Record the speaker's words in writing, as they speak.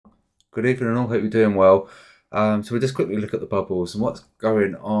Good evening all, hope you're doing well. So we'll just quickly look at the bubbles, and what's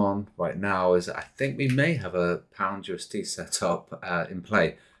going on right now is I think we may have a pound USD set up in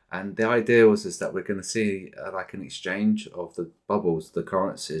play. And the idea is that we're going to see like an exchange of the bubbles, the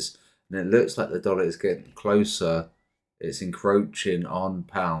currencies, and it looks like the dollar is getting closer. It's encroaching on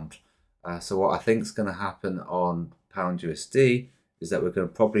pound. So what I think is going to happen on pound USD is that we're going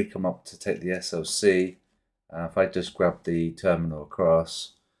to probably come up to take the SLC. If I just grab the terminal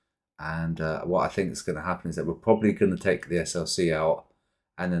across. And what I think is going to happen is that we're probably going to take the SLC out,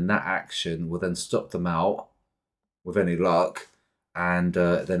 and then that action will then stop them out with any luck, and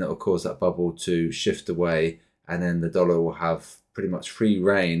then it will cause that bubble to shift away, and then the dollar will have pretty much free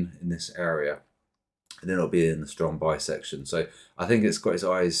reign in this area, and then it'll be in the strong buy section. So I think it's got its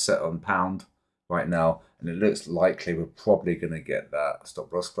eyes set on pound right now, and it looks likely we're probably going to get that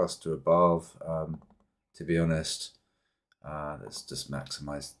stop loss cluster above, to be honest. Let's just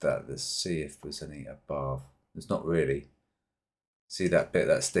maximize that. Let's see if there's any above. There's not really. See that bit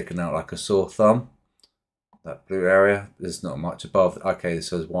that's sticking out like a sore thumb? That blue area? There's not much above. Okay,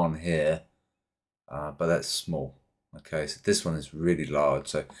 so there's one here, but that's small. Okay, so this one is really large.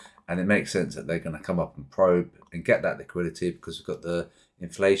 So, and it makes sense that they're going to come up and probe and get that liquidity because we've got the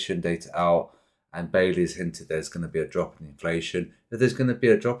inflation data out, and Bailey's hinted there's going to be a drop in inflation. If there's going to be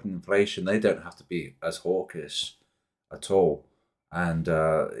a drop in inflation, they don't have to be as hawkish at all, and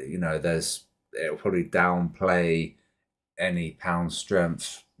you know, it'll probably downplay any pound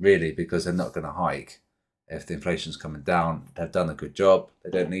strength really, because they're not going to hike. If the inflation's coming down, they've done a good job, they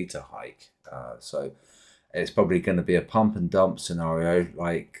don't need to hike. So it's probably going to be a pump and dump scenario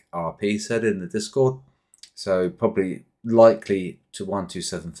like RP said in the Discord. So probably likely to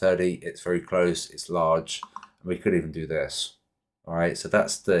 127.30. It's very close, it's large, and we could even do this. All right, so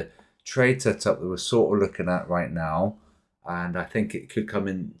that's the trade setup that we're sort of looking at right now, and I think it could come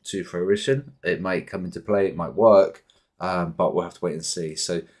into fruition. It might come into play, it might work, but we'll have to wait and see.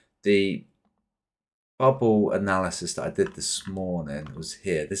 So the bubble analysis that I did this morning was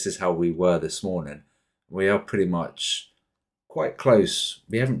here. This is how we were this morning. We are pretty much quite close.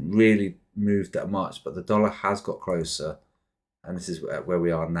 We haven't really moved that much, but the dollar has got closer, and this is where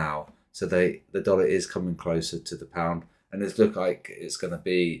we are now. So the dollar is coming closer to the pound, and it's look like it's going to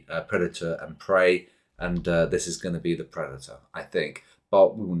be predator and prey, and this is going to be the predator, I think.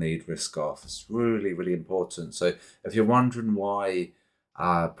 But we'll need risk off. It's really, really important. So if you're wondering why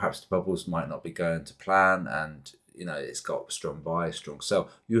perhaps the bubbles might not be going to plan, and you know, it's got strong buy, strong sell,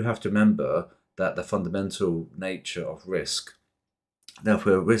 you have to remember that the fundamental nature of risk. Now, if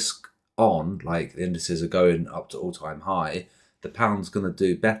we're risk on, like the indices are going up to all-time high, the pound's going to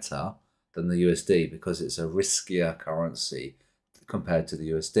do better than the USD because it's a riskier currency compared to the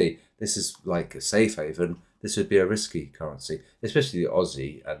USD. This is like a safe haven. This would be a risky currency, especially the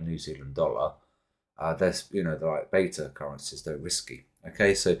Aussie and New Zealand dollar. There's, you know, they're like beta currencies, they're risky.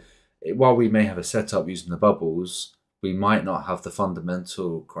 Okay, so while we may have a setup using the bubbles, we might not have the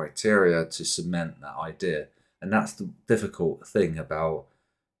fundamental criteria to cement that idea. And that's the difficult thing about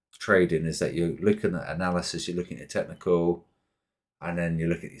trading, is that you're looking at analysis, you're looking at technical, and then you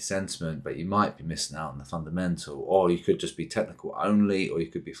look at your sentiment, but you might be missing out on the fundamental, or you could just be technical only, or you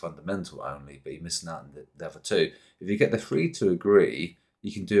could be fundamental only, but you're missing out on the other two. If you get the three to agree,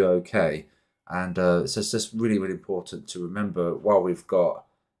 you can do okay. And so it's just really, really important to remember, while we've got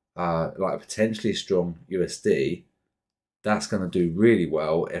like a potentially strong USD, that's going to do really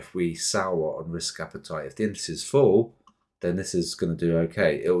well if we sour on risk appetite. If the indices fall, then this is going to do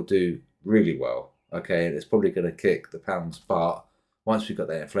okay. It will do really well, okay? And it's probably going to kick the pound's butt. Once we've got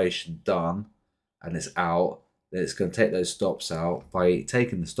that inflation done and it's out, then it's going to take those stops out. By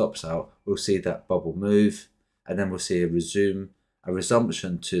taking the stops out, we'll see that bubble move, and then we'll see a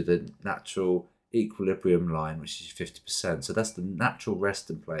resumption to the natural equilibrium line, which is 50%. So that's the natural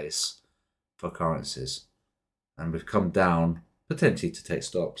resting place for currencies. And we've come down potentially to take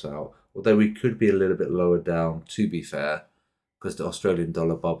stops out, although we could be a little bit lower down, to be fair, because the Australian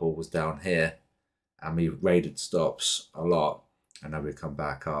dollar bubble was down here and we raided stops a lot, and now we've come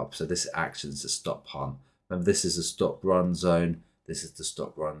back up. So this action is a stop hunt. Remember, this is a stop run zone, this is the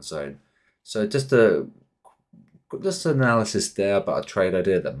stop run zone. So just an analysis there about a trade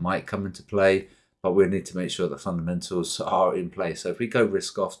idea that might come into play, but we need to make sure the fundamentals are in place. So if we go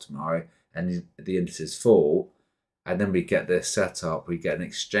risk off tomorrow and the indices fall, and then we get this set up, we get an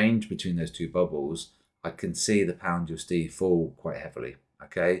exchange between those two bubbles, I can see the pound USD fall quite heavily.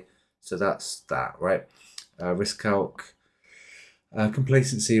 Okay, so that's that, right? Risk calc.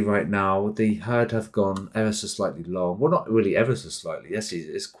 Complacency right now, the herd have gone ever so slightly long. Well, not really ever so slightly. Yes,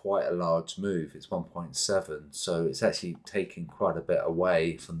 it's quite a large move. It's 1.7, so it's actually taking quite a bit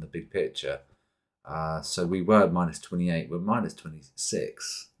away from the big picture. So we were minus 28, we're minus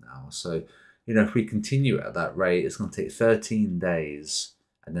 26 now. So, if we continue at that rate, it's going to take 13 days,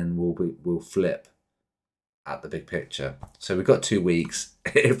 and then we'll flip at the big picture. So we've got 2 weeks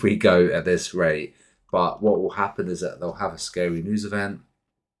if we go at this rate. But what will happen is that they'll have a scary news event.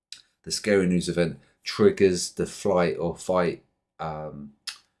 The scary news event triggers the flight or fight part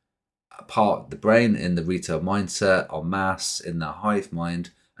of the brain in the retail mindset, en masse, in their hive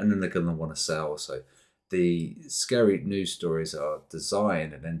mind, and then they're going to want to sell. So the scary news stories are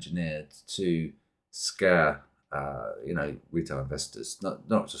designed and engineered to scare, retail investors.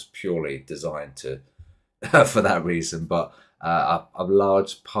 Not just purely designed to for that reason, but a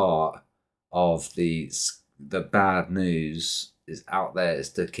large part of the bad news is out there is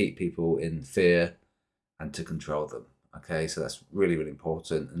to keep people in fear and to control them. Okay, so that's really, really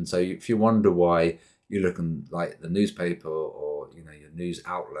important. And so if you wonder why you're looking like the newspaper or your news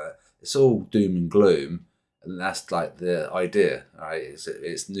outlet, it's all doom and gloom, and that's like the idea, right?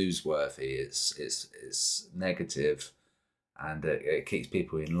 It's newsworthy, it's negative, and it keeps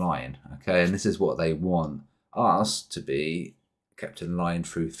people in line. Okay, and this is what they want us to be, kept in line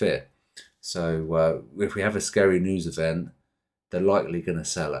through fear. So if we have a scary news event, they're likely going to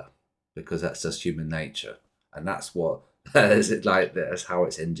sell it because that's just human nature, and that's what that's how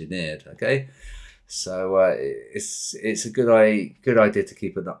it's engineered. Okay, so it's a good idea to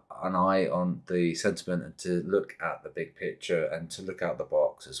keep an eye on the sentiment and to look at the big picture and to look out the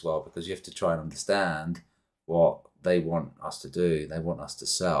box as well, because you have to try and understand what they want us to do. They want us to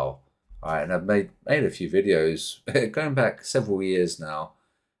sell. All right, and I've made a few videos going back several years now,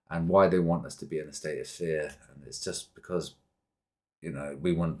 and why they want us to be in a state of fear. And it's just because,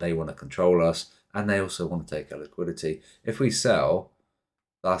 they want to control us, and they also want to take our liquidity. If we sell,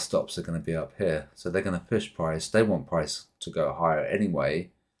 our stops are going to be up here. So they're going to push price. They want price to go higher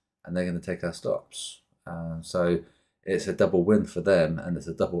anyway, and they're going to take our stops. So it's a double win for them, and it's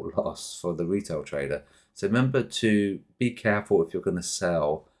a double loss for the retail trader. So remember to be careful if you're going to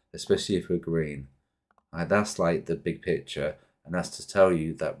sell, especially if we're green. Right, that's like the big picture. And that's to tell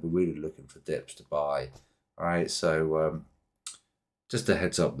you that we're really looking for dips to buy. All right, so just a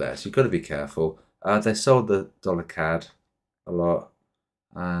heads up there. So you've got to be careful. They sold the dollar CAD a lot,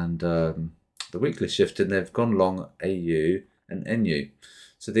 and the weekly shifting, they've gone long AU and NU.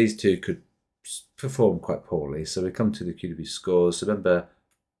 So these two could perform quite poorly. So we come to the QDB scores. So remember,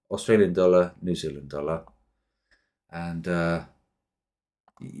 Australian dollar, New Zealand dollar, and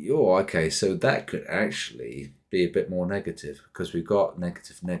okay. So that could actually be a bit more negative because we've got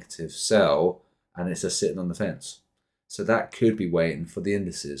negative sell, and it's just sitting on the fence. So that could be waiting for the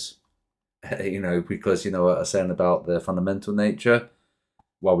indices, because what I'm saying about the fundamental nature.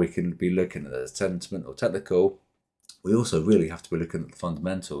 While we can be looking at the sentiment or technical, we also really have to be looking at the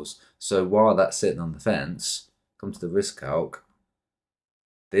fundamentals. So while that's sitting on the fence, come to the risk calc,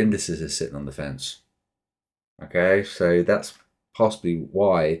 the indices are sitting on the fence. Okay, so that's possibly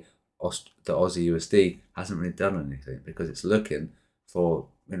why the Aussie USD hasn't really done anything, because it's looking for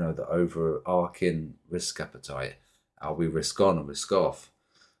the overarching risk appetite. Are we risk on or risk off?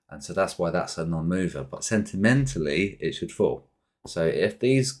 And so that's why that's a non-mover. But sentimentally, it should fall. So if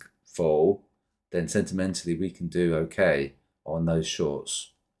these fall, then sentimentally we can do okay on those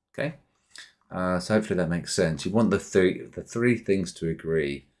shorts. Okay, so hopefully that makes sense. You want the three things to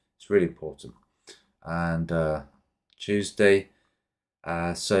agree. It's really important. And Tuesday.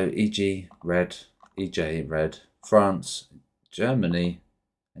 So EG red, EJ red, France, Germany,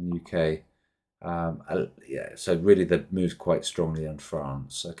 and UK. So really they moved quite strongly on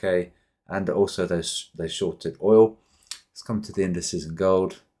France. Okay, and also they shorted oil. Let's come to the indices and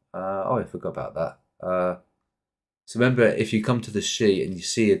gold. I forgot about that. So remember, if you come to the sheet and you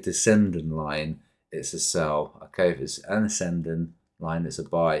see a descending line, it's a sell. Okay, if it's an ascending line, it's a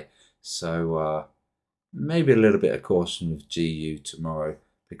buy. So maybe a little bit of caution with GU tomorrow,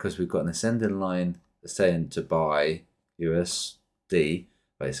 because we've got an ascending line saying to buy USD,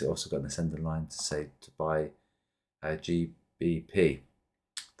 but it's also got an ascending line to say to buy GBP,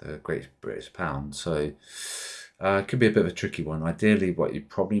 the Great British Pound. So it could be a bit of a tricky one. Ideally, what you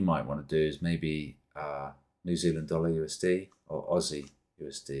probably might want to do is maybe New Zealand dollar USD or Aussie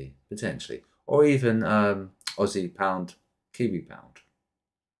USD potentially, or even Aussie pound, Kiwi pound.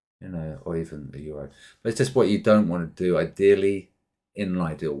 Or even the euro. But it's just what you don't want to do. Ideally, in an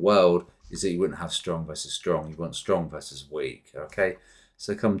ideal world, is that you wouldn't have strong versus strong. You want strong versus weak. Okay,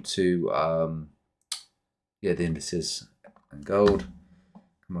 so come to the indices. and gold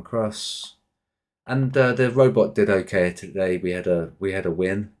come across. And the robot did okay today. We had a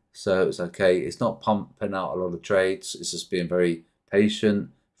win, so it was okay. It's not pumping out a lot of trades. It's just being very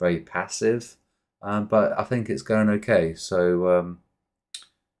patient, very passive. But I think it's going okay. So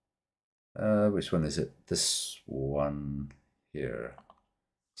which one is it? This one here.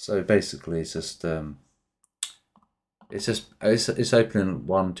 So basically, it's just it's opening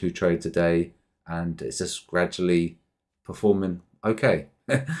 1-2 trades a day, and it's just gradually performing okay.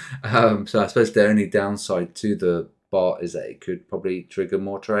 So I suppose the only downside to the bot is that it could probably trigger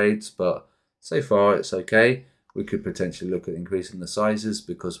more trades, but so far it's okay. We could potentially look at increasing the sizes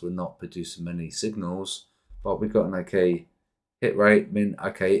because we're not producing many signals, but we've got an okay hit rate. I mean,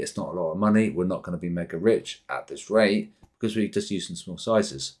 okay, it's not a lot of money. We're not going to be mega rich at this rate because we're just using small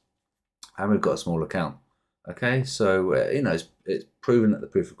sizes, and we've got a small account. Okay, so you know, it's proven that the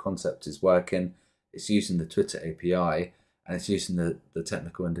proof of concept is working. It's using the Twitter API, and it's using the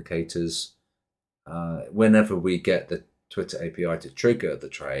technical indicators. Whenever we get the Twitter API to trigger the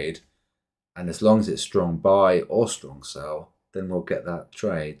trade, and as long as it's strong buy or strong sell, then we'll get that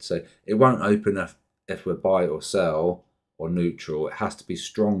trade. So it won't open if we're buy or sell or neutral. It has to be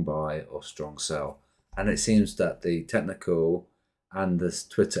strong buy or strong sell. And it seems that the technical and this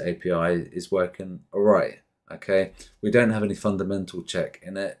Twitter API is working all right. Okay, we don't have any fundamental check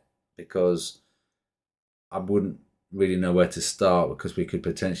in it because I wouldn't really know where to start, because we could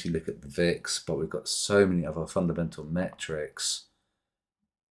potentially look at the VIX, but we've got so many other fundamental metrics,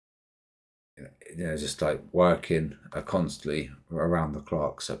 you know, just like working constantly around the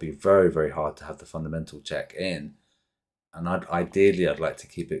clock. So it'd be very, very hard to have the fundamental check in. And ideally, I'd like to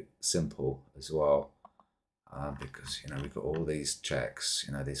keep it simple as well, because, you know, we've got all these checks,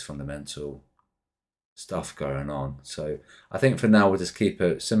 you know, these fundamental stuff going on. So I think for now we'll just keep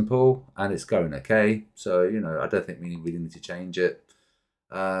it simple, and it's going okay. So, you know, I don't think we really need to change it.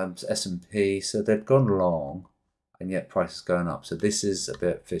 So S&P, so they've gone long, and yet price is going up. So this is a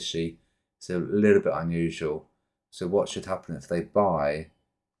bit fishy. It's a little bit unusual. So what should happen if they buy?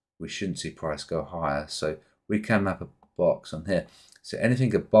 We shouldn't see price go higher. So we can map a box on here. So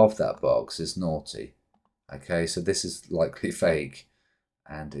anything above that box is naughty. Okay, so this is likely fake,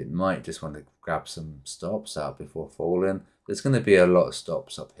 and it might just want to grab some stops out before falling. There's going to be a lot of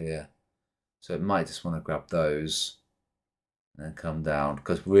stops up here, so it might just want to grab those and then come down,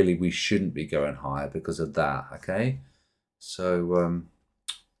 because really we shouldn't be going higher because of that. Okay, so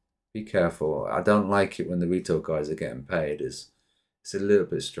be careful. I don't like it when the retail guys are getting paid. It's a little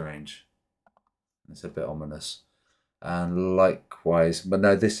bit strange. It's a bit ominous. And likewise, but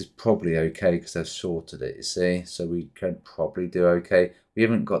no, this is probably okay because they've shorted it, you see, so we can probably do okay. We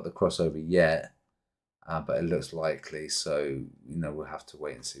haven't got the crossover yet, but it looks likely, so, you know, we'll have to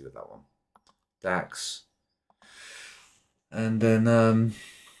wait and see with that one. DAX. And then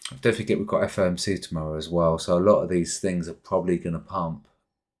don't forget we've got FOMC tomorrow as well, so a lot of these things are probably going to pump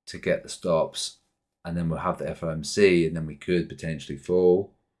to get the stops, and then we'll have the FOMC, and then we could potentially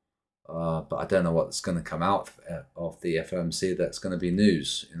fall. But I don't know what's going to come out of the FOMC that's going to be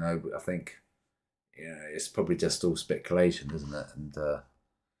news. You know, I think, you know, it's probably just all speculation, isn't it? And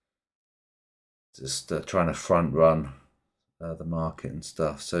just trying to front run the market and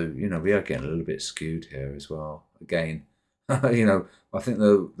stuff. So, you know, we are getting a little bit skewed here as well. Again, you know, I think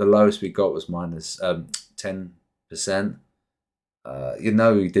the lowest we got was minus 10%. You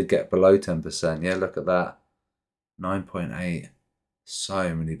know, we did get below 10%. Yeah, look at that. 9.8.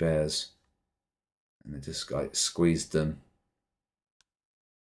 So many bears, and they just like squeezed them.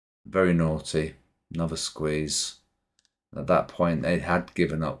 Very naughty. Another squeeze. At that point, they had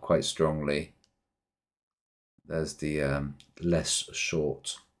given up quite strongly. There's the less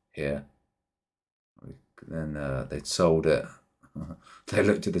short here. Then they'd sold it. They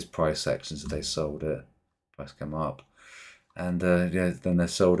looked at this price action, so they sold it. Price came up, and yeah, then they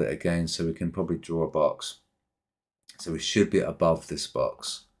sold it again. So we can probably draw a box. So we should be above this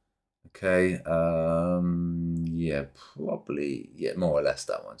box. Okay, yeah, probably, yeah, more or less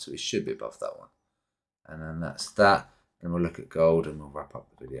that one. So we should be above that one. And then that's that. And we'll look at gold and we'll wrap up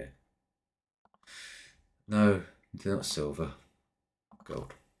the video. No, not silver,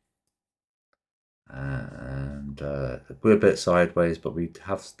 gold. And we're a bit sideways, but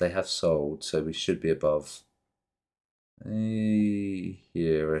they have sold, so we should be above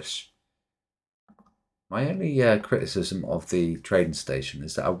here-ish. My only criticism of the trading station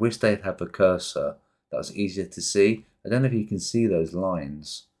is that I wish they'd have a cursor that was easier to see. I don't know if you can see those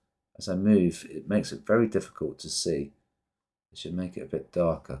lines. As I move, it makes it very difficult to see. I should make it a bit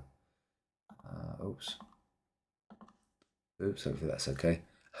darker. Oops. Oops, hopefully that's okay.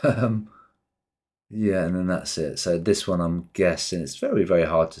 Yeah, and then that's it. So this one, I'm guessing it's very, very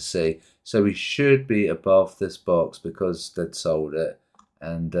hard to see. So we should be above this box because they'd sold it,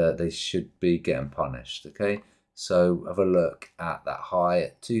 and they should be getting punished. Okay, so have a look at that high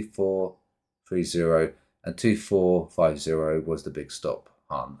at 2430, and 2450 was the big stop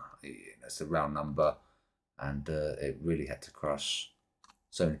on. That's a round number, and it really had to crush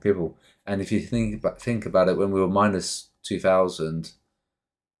so many people. And if you think about it, when we were minus 2000.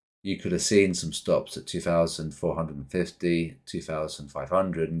 You could have seen some stops at 2,450,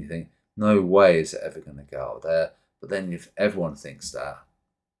 2,500, and you think, no way is it ever going to go out there. But then if everyone thinks that,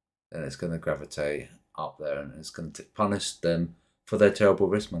 then it's going to gravitate up there and it's going to punish them for their terrible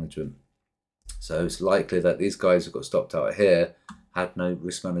risk management. So it's likely that these guys who got stopped out here had no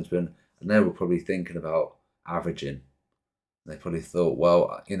risk management, and they were probably thinking about averaging. They probably thought,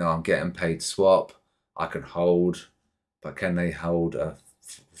 well, you know, I'm getting paid swap, I can hold, but can they hold a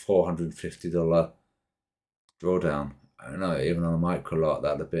 $450 drawdown? I don't know, even on a micro lot,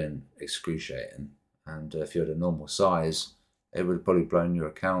 that would have been excruciating. And if you had a normal size, it would have probably blown your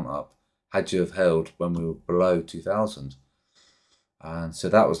account up had you have held when we were below 2000. And so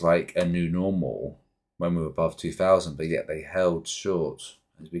that was like a new normal when we were above 2000, but yet they held short.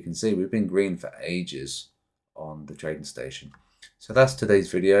 As we can see, we've been green for ages on the trading station. So that's today's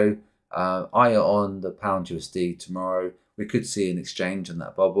video. Eye on the pound USD tomorrow. We could see an exchange in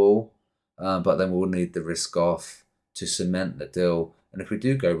that bubble, but then we'll need the risk off to cement the deal. And if we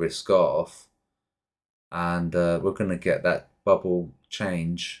do go risk off, and we're going to get that bubble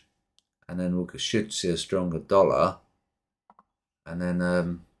change, and then we should see a stronger dollar, and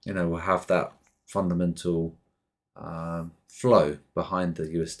then you know, we'll have that fundamental flow behind the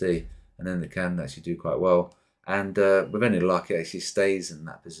USD, and then it can actually do quite well. And with any luck, it actually stays in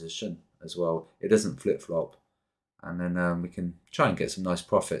that position as well. It doesn't flip-flop. And then we can try and get some nice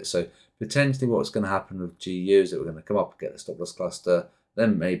profits. So potentially what's going to happen with GU is that we're going to come up and get the stop loss cluster,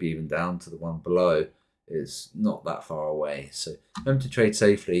 then maybe even down to the one below. It's not that far away. So remember to trade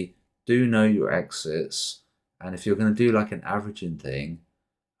safely. Do know your exits. And if you're going to do like an averaging thing,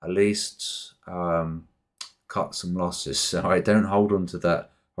 at least cut some losses. All right, don't hold on to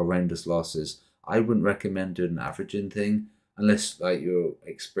that horrendous losses. I wouldn't recommend doing an averaging thing unless like you're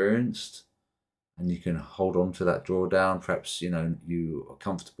experienced and you can hold on to that drawdown. Perhaps, you know, you are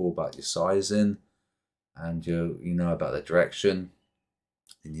comfortable about your sizing and you know about the direction,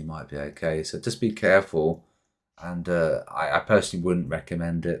 then you might be okay. So just be careful. And I personally wouldn't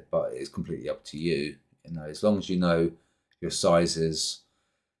recommend it, but it's completely up to you. You know, as long as you know your sizes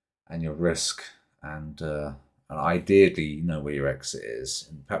and your risk, and ideally you know where your exit is,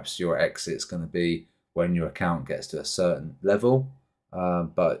 and perhaps your exit is going to be when your account gets to a certain level.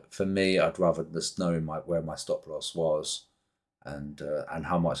 But for me, I'd rather just know where my stop loss was, and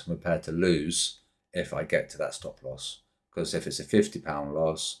how much I'm prepared to lose if I get to that stop loss. Because if it's a £50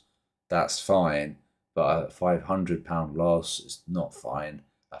 loss, that's fine, but a £500 loss is not fine.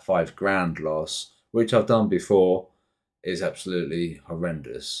 A £5,000 loss, which I've done before, is absolutely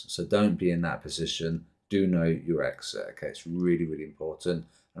horrendous. So don't be in that position. Do know your exit. Okay, it's really, really important.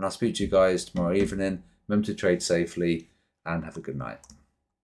 And I'll speak to you guys tomorrow evening. Remember to trade safely and have a good night.